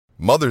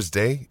Mother's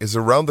Day is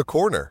around the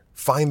corner.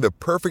 Find the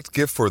perfect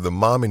gift for the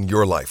mom in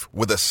your life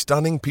with a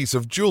stunning piece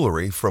of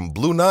jewelry from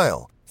Blue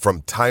Nile.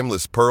 From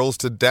timeless pearls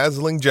to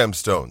dazzling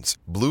gemstones,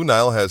 Blue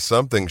Nile has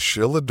something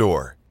she'll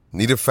adore.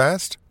 Need it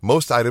fast?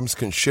 Most items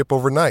can ship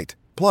overnight.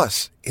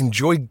 Plus,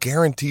 enjoy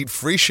guaranteed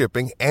free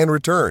shipping and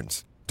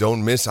returns.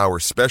 Don't miss our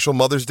special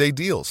Mother's Day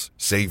deals.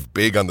 Save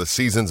big on the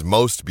season's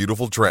most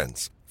beautiful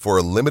trends. For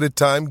a limited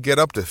time, get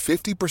up to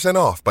 50%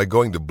 off by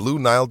going to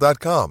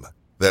BlueNile.com.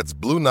 That's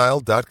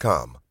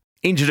BlueNile.com.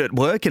 Injured at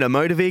work in a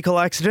motor vehicle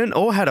accident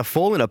or had a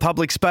fall in a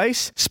public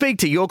space? Speak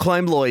to Your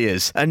Claim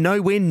Lawyers, a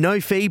no-win,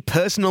 no-fee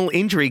personal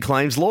injury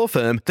claims law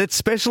firm that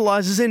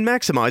specialises in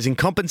maximising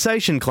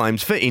compensation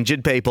claims for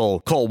injured people.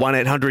 Call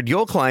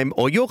 1-800-YOUR-CLAIM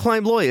or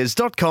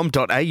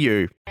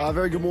yourclaimlawyers.com.au.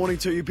 Very good morning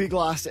to you. Big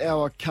last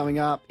hour coming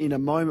up. In a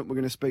moment, we're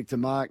going to speak to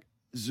Mark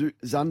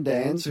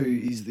Zundans, who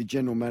is the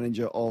general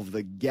manager of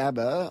the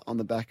Gabba, on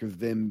the back of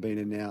them being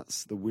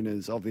announced the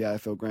winners of the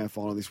AFL Grand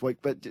Final this week.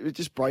 But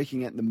just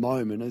breaking at the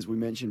moment, as we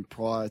mentioned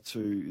prior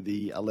to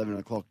the 11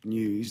 o'clock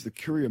news, the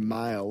Courier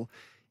Mail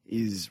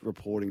is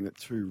reporting that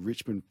two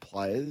Richmond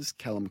players,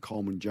 Callum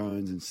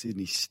Coleman-Jones and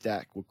Sydney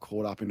Stack, were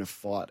caught up in a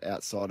fight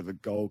outside of a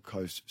Gold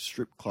Coast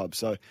strip club.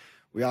 So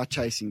we are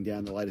chasing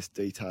down the latest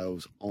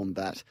details on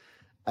that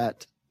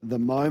at the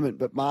moment.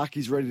 But Mark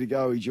is ready to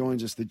go. He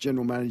joins us, the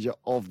general manager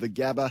of the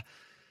Gabba.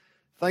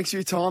 Thanks for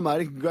your time, mate,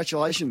 and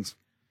congratulations.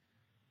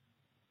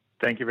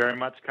 Thank you very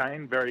much,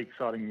 Kane. Very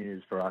exciting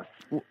news for us.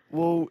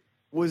 Well,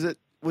 was it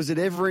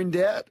ever in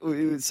doubt?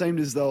 It seemed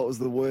as though it was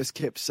the worst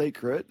kept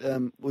secret.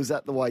 Was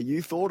that the way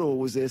you thought, or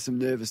was there some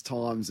nervous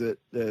times that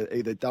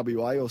either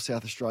WA or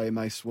South Australia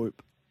may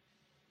swoop?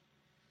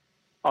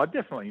 Oh,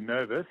 definitely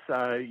nervous.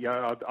 I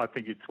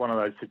think it's one of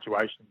those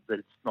situations that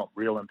it's not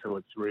real until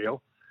it's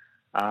real.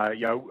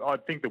 I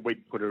think that we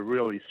put a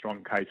really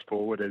strong case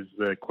forward as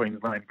the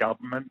Queensland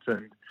government,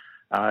 and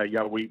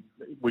we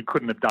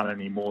couldn't have done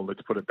any more.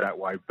 Let's put it that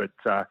way. But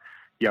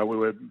we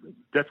were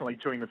definitely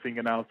chewing the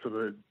fingernails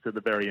to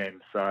the very end.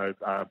 So,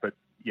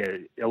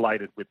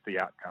 elated with the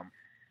outcome.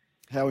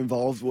 How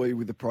involved were you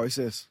with the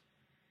process?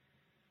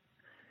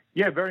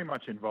 Yeah, very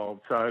much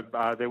involved. So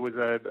there was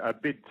a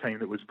bid team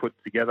that was put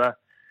together.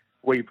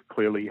 We've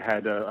clearly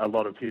had a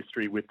lot of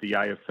history with the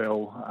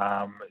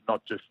AFL,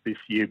 not just this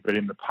year, but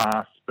in the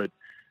past. But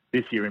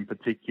this year in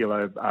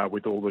particular,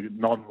 with all the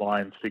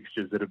non-Lions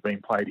fixtures that have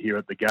been played here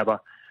at the Gabba,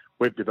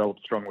 we've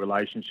developed strong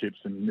relationships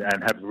and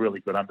have a really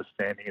good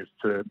understanding as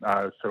to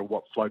sort of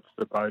what floats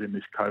the boat in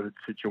this COVID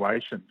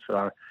situation.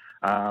 So,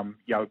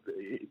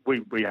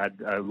 we had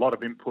a lot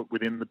of input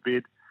within the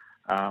bid.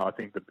 I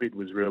think the bid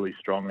was really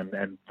strong,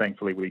 and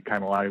thankfully we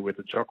came away with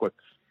the chocolates.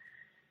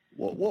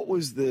 What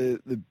was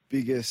the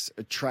biggest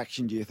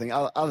attraction, do you think,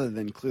 other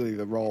than clearly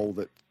the role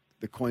that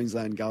the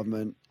Queensland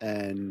government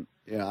and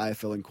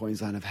AFL in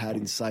Queensland have had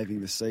in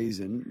saving the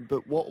season,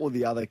 but what were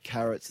the other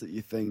carrots that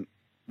you think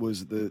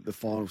was the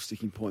final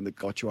sticking point that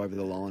got you over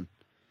the line?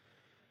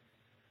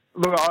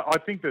 Look, I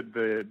think that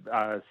the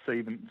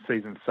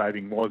season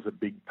saving was a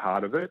big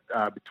part of it.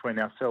 Between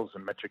ourselves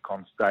and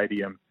Metricon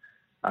Stadium,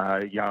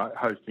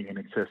 hosting in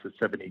excess of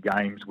 70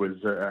 games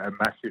was a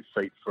massive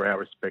feat for our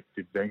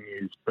respective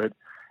venues. But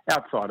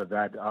outside of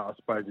that, I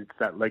suppose it's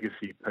that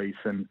legacy piece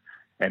and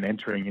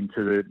entering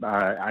into the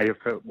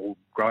AFL, or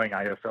growing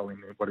AFL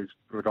in what is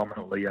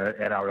predominantly an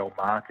NRL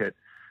market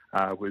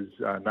was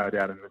no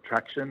doubt an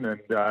attraction. And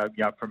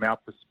from our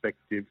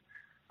perspective,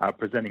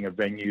 presenting a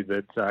venue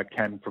that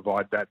can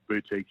provide that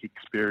boutique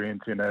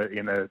experience in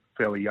a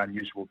fairly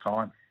unusual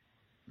time.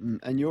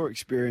 And your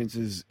experience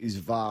is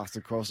vast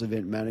across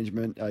event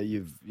management.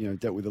 You've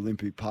dealt with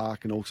Olympic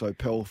Park and also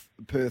Perth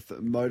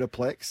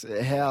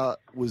Motorplex. How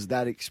was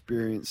that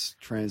experience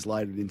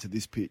translated into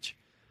this pitch?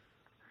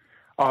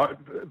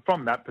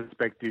 From that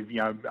perspective,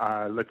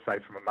 let's say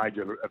from a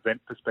major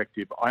event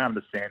perspective, I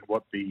understand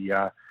what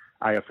the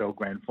AFL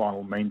Grand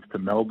Final means to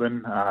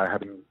Melbourne,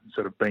 having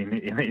sort of been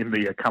in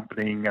the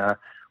accompanying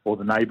or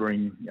the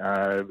neighbouring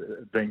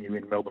venue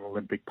in Melbourne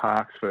Olympic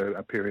Parks for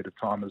a period of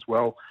time as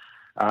well.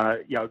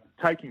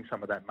 Taking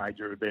some of that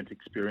major event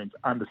experience,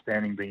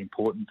 understanding the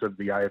importance of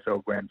the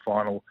AFL Grand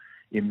Final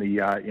in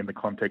the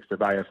context of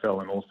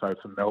AFL and also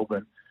for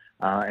Melbourne,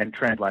 and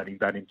translating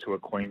that into a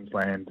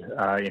Queensland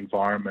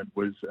environment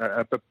was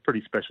a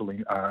pretty special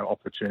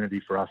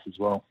opportunity for us as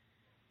well.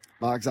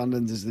 Mark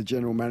Zundans is the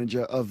general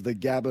manager of the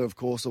Gabba, of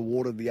course,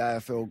 awarded the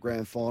AFL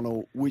Grand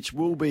Final, which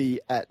will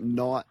be at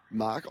night,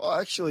 Mark.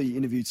 I actually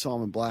interviewed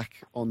Simon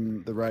Black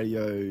on the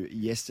radio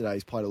yesterday.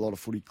 He's played a lot of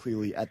footy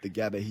clearly at the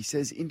Gabba. He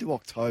says into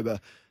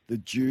October, the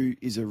dew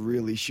is a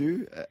real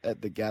issue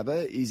at the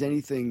Gabba. Is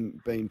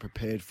anything being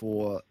prepared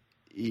for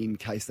in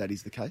case that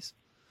is the case?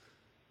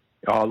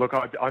 Oh, look,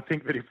 I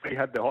think that if we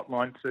had the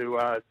hotline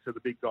to the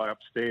big guy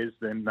upstairs,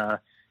 then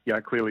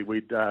clearly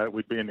we'd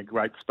be in a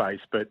great space.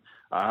 But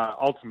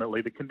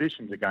ultimately, the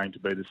conditions are going to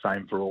be the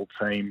same for all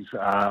teams.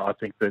 I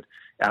think that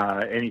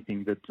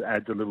anything that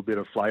adds a little bit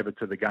of flavour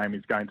to the game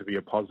is going to be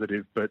a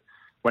positive. But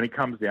when it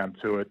comes down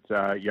to it,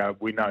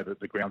 we know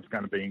that the ground's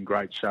going to be in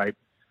great shape.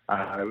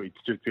 it's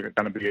just going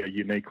to be a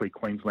uniquely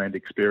Queensland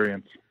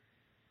experience.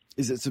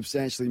 Is it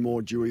substantially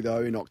more dewy,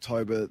 though, in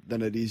October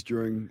than it is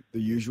during the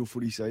usual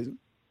footy season?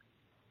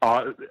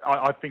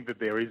 I think that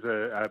there is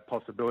a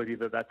possibility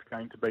that that's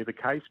going to be the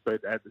case,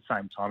 but at the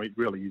same time, it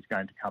really is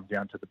going to come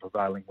down to the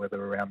prevailing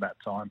weather around that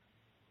time.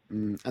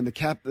 And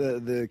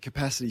the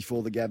capacity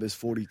for the Gabba is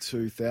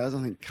 42,000.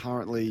 I think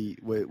currently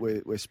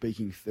we're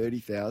speaking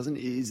 30,000.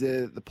 Is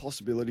there the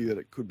possibility that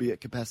it could be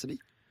at capacity?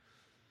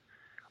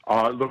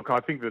 Look, I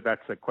think that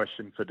that's a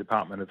question for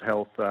Department of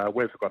Health.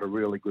 We've got a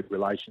really good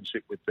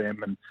relationship with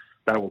them, and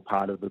they were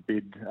part of the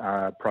bid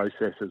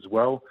process as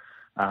well.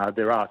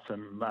 There are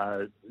some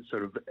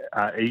sort of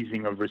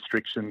easing of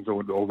restrictions,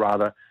 or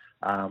rather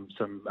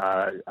some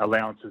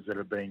allowances that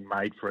are being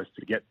made for us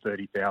to get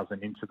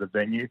 30,000 into the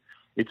venue.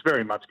 It's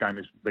very much going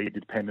to be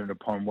dependent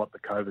upon what the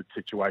COVID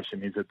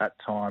situation is at that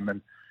time,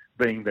 and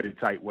being that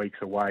it's 8 weeks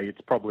away,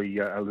 it's probably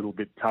a little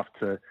bit tough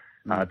to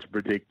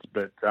predict.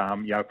 But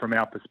from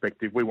our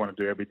perspective, we want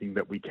to do everything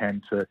that we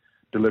can to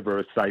deliver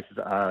a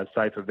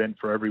safe event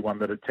for everyone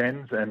that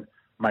attends, and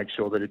make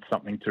sure that it's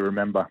something to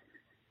remember.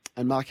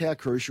 And Mark, how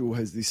crucial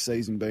has this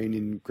season been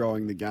in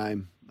growing the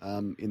game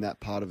in that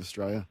part of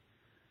Australia?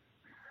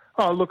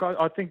 Oh, look,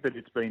 I think that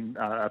it's been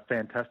a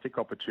fantastic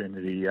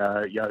opportunity.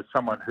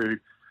 Someone who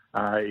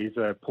is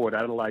a Port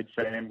Adelaide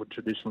fan would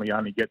traditionally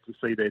only get to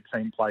see their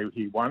team play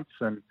here once,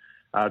 and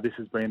this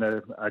has been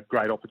a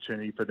great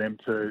opportunity for them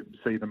to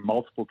see them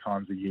multiple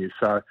times a year.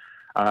 So,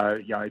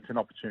 it's an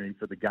opportunity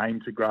for the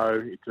game to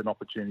grow. It's an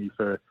opportunity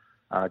for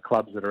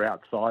clubs that are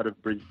outside of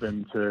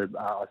Brisbane to,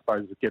 I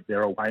suppose, get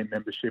their away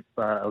membership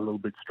a little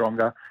bit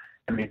stronger.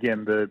 And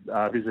again, the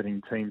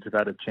visiting teams have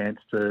had a chance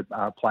to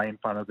play in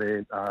front of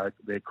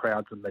their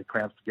crowds, and their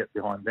crowds to get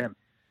behind them.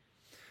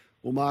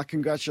 Well, Mark,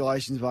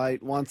 congratulations,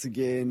 mate. Once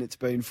again, it's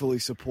been fully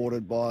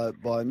supported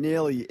by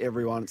nearly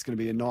everyone. It's going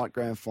to be a night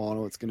grand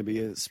final. It's going to be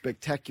a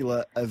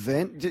spectacular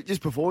event.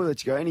 Just before we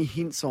let you go, any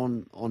hints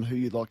on who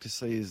you'd like to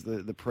see as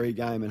the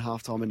pre-game and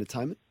halftime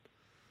entertainment?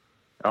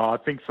 I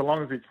think so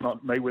long as it's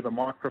not me with a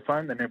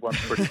microphone, then everyone's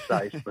pretty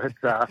safe. But,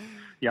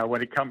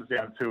 when it comes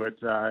down to it,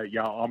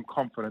 I'm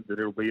confident that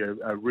it'll be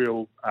a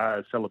real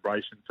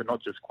celebration for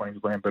not just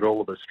Queensland, but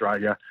all of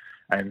Australia,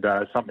 and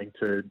something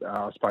to,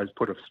 I suppose,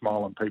 put a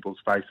smile on people's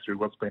face through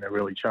what's been a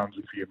really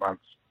challenging few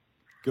months.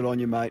 Good on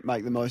you, mate.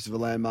 Make the most of a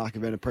landmark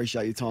event.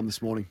 Appreciate your time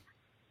this morning.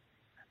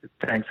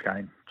 Thanks,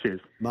 Kane.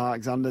 Cheers. Mark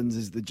Zundens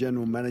is the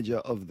general manager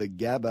of the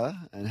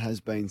Gabba and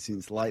has been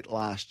since late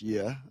last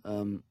year.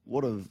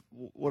 What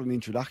an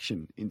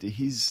introduction into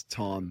his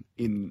time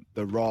in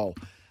the role.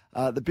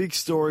 The big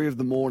story of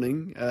the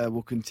morning,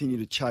 will continue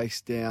to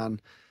chase down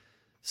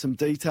some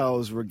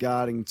details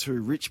regarding two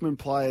Richmond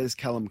players,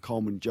 Callum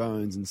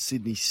Coleman-Jones and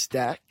Sydney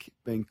Stack,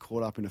 being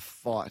caught up in a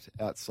fight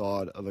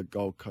outside of a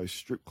Gold Coast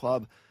strip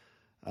club.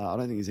 I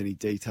don't think there's any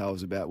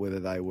details about whether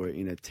they were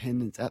in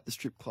attendance at the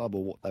strip club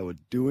or what they were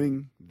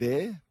doing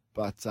there,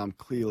 but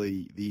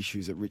clearly the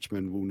issues at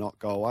Richmond will not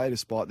go away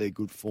despite their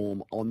good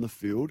form on the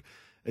field.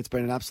 It's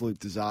been an absolute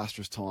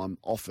disastrous time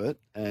off it,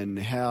 and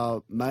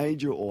how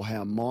major or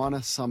how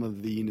minor some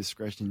of the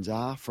indiscretions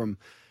are, from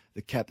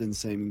the captain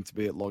seeming to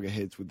be at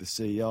loggerheads with the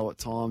CEO at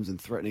times and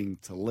threatening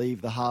to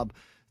leave the hub,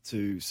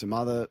 to some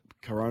other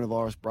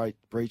coronavirus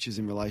breaches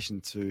in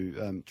relation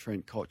to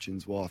Trent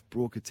Cotchin's wife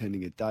Brooke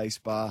attending a day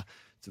spa,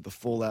 to the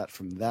fallout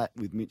from that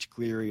with Mitch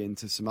Cleary, and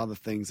to some other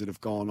things that have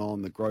gone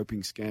on, the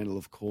groping scandal,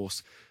 of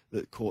course,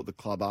 that caught the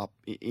club up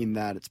in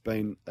that. It's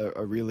been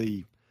a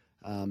really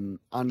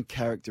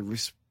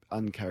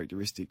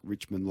uncharacteristic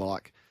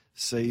Richmond-like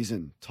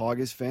season.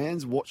 Tigers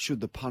fans, what should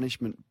the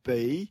punishment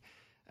be,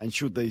 and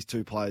should these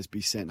two players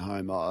be sent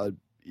home?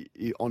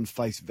 On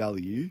face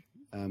value,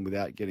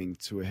 without getting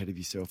too ahead of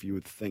yourself, you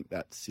would think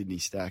that Sydney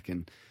Stack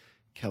and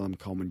Callum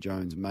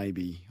Coleman-Jones may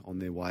be on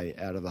their way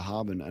out of the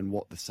hub, and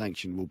what the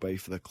sanction will be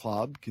for the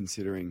club,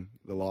 considering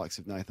the likes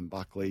of Nathan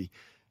Buckley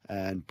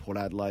and Port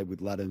Adelaide with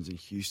Laddams and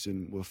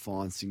Houston were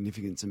fined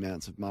significant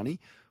amounts of money.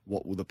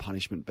 What will the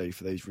punishment be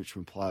for these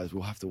Richmond players?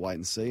 We'll have to wait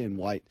and see, and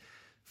wait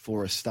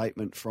for a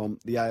statement from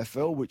the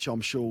AFL, which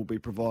I'm sure will be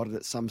provided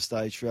at some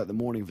stage throughout the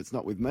morning. If it's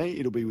not with me,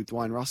 it'll be with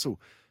Dwayne Russell,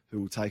 who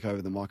will take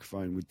over the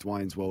microphone with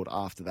Dwayne's World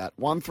after that.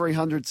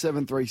 1300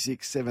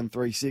 736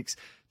 736.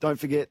 Don't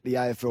forget, the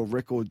AFL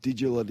Record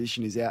Digital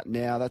Edition is out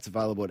now. That's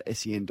available at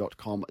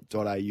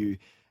sen.com.au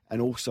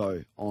and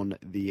also on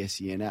the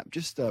SEN app.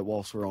 Just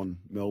whilst we're on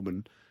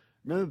Melbourne,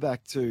 remember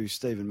back to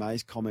Stephen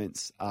May's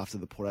comments after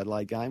the Port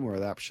Adelaide game, where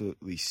they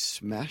absolutely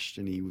smashed,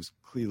 and he was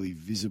clearly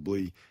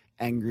visibly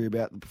angry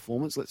about the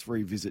performance. Let's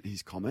revisit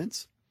his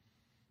comments.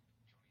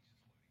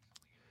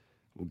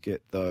 We'll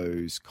get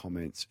those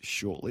comments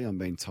shortly. I'm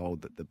being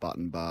told that the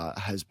button bar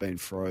has been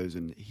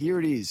frozen. Here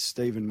it is,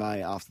 Stephen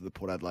May after the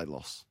Port Adelaide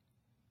loss.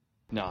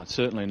 No,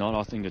 certainly not.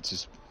 I think it's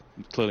just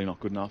clearly not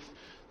good enough.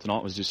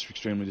 Tonight was just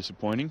extremely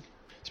disappointing,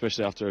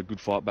 especially after a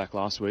good fight back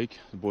last week.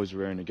 The boys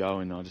were raring to go,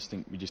 and I just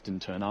think we just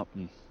didn't turn up,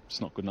 and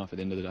it's not good enough at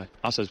the end of the day.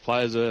 Us as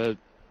players are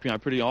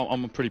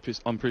I'm pretty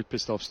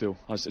pissed off still.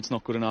 It's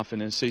not good enough,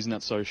 and in a season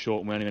that's so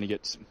short, we're only going to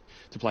get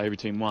to play every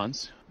team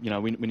once. We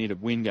need to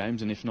win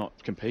games, and if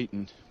not, compete,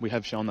 and we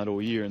have shown that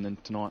all year. And then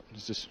tonight,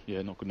 it's just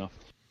not good enough.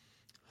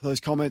 Those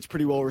comments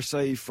pretty well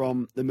received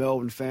from the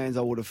Melbourne fans,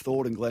 I would have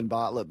thought, and Glenn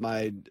Bartlett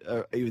made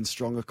even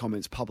stronger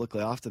comments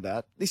publicly after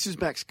that. This is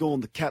Max Gawn,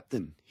 the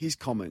captain. His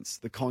comments,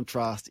 the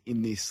contrast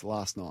in this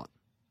last night.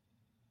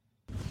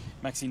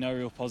 Maxie, no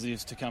real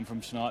positives to come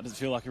from tonight. Does it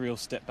feel like a real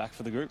step back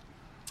for the group?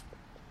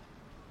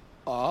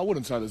 I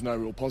wouldn't say there's no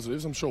real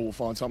positives. I'm sure we'll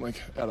find something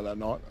out of that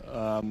night,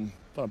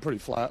 but I'm pretty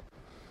flat.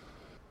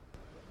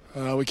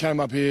 We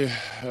came up here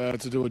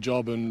to do a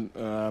job,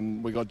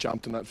 and we got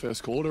jumped in that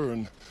first quarter,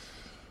 and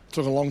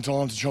took a long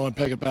time to try and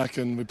peg it back,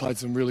 and we played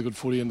some really good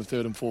footy in the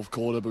third and fourth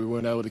quarter, but we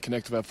weren't able to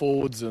connect with our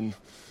forwards, and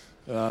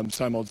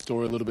same old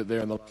story a little bit there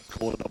in the last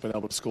quarter, not being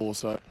able to score.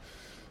 So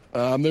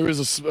there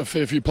is a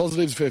fair few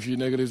positives, fair few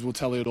negatives. We'll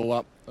tally it all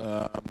up.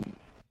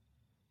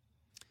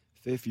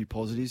 Fair few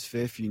positives,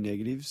 fair few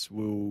negatives.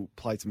 We'll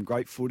play some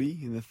great footy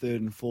in the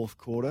third and fourth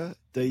quarter.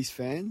 D's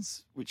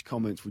fans, which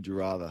comments would you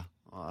rather?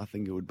 I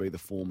think it would be the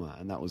former,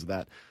 and that was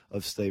that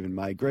of Stephen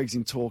May. Greg's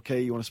in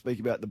Torquay. You want to speak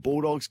about the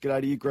Bulldogs?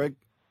 G'day to you, Greg.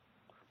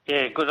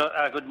 Yeah,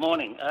 good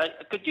morning.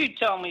 Could you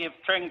tell me if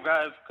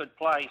Trengove could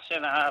play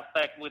centre-half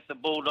back with the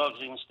Bulldogs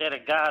instead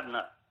of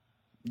Gardner?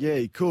 Yeah,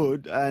 he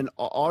could, and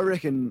I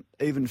reckon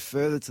even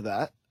further to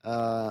that,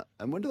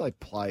 and when do they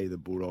play the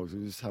Bulldogs?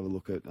 I'll just have a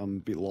look at, I'm a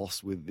bit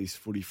lost with this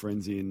footy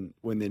frenzy and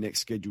when their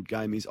next scheduled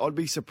game is. I'd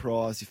be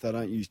surprised if they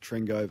don't use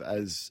Trengove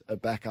as a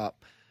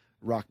backup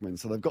ruckman.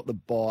 So they've got the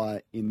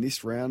bye in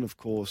this round. Of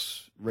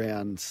course,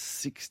 round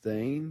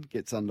 16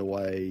 gets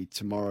underway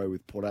tomorrow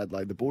with Port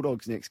Adelaide. The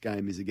Bulldogs' next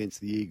game is against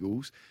the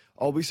Eagles.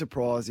 I'll be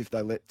surprised if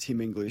they let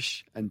Tim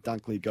English and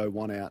Dunkley go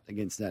one out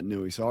against Nat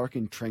Nui. So I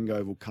reckon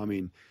Trengove will come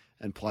in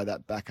and play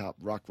that backup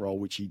ruck role,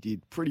 which he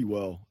did pretty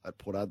well at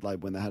Port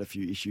Adelaide when they had a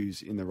few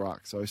issues in the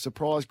ruck. So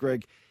surprised,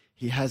 Greg,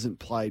 he hasn't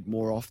played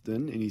more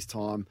often in his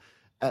time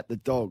at the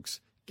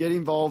Dogs. Get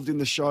involved in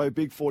the show.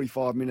 Big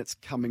 45 minutes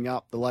coming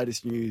up. The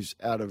latest news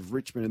out of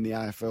Richmond and the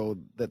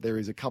AFL that there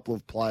is a couple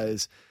of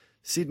players,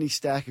 Sydney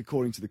Stack,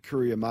 according to the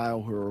Courier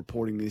Mail, who are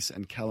reporting this,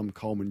 and Callum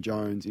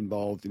Coleman-Jones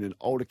involved in an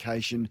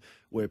altercation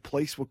where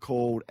police were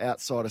called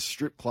outside a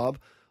strip club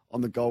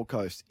on the Gold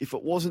Coast. If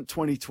it wasn't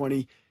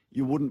 2020,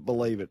 you wouldn't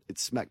believe it.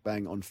 It's smack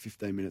bang on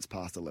 15 minutes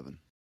past 11.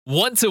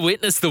 Want to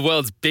witness the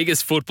world's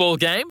biggest football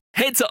game?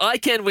 Head to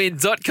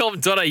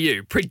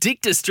iCanWin.com.au,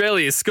 predict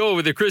Australia's score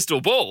with a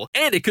crystal ball,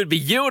 and it could be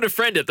you and a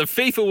friend at the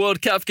FIFA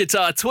World Cup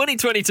Qatar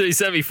 2022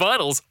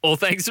 semi-finals, all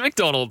thanks to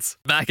McDonald's.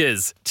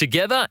 Maccas,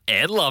 together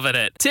and loving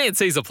it.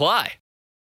 TNCs apply.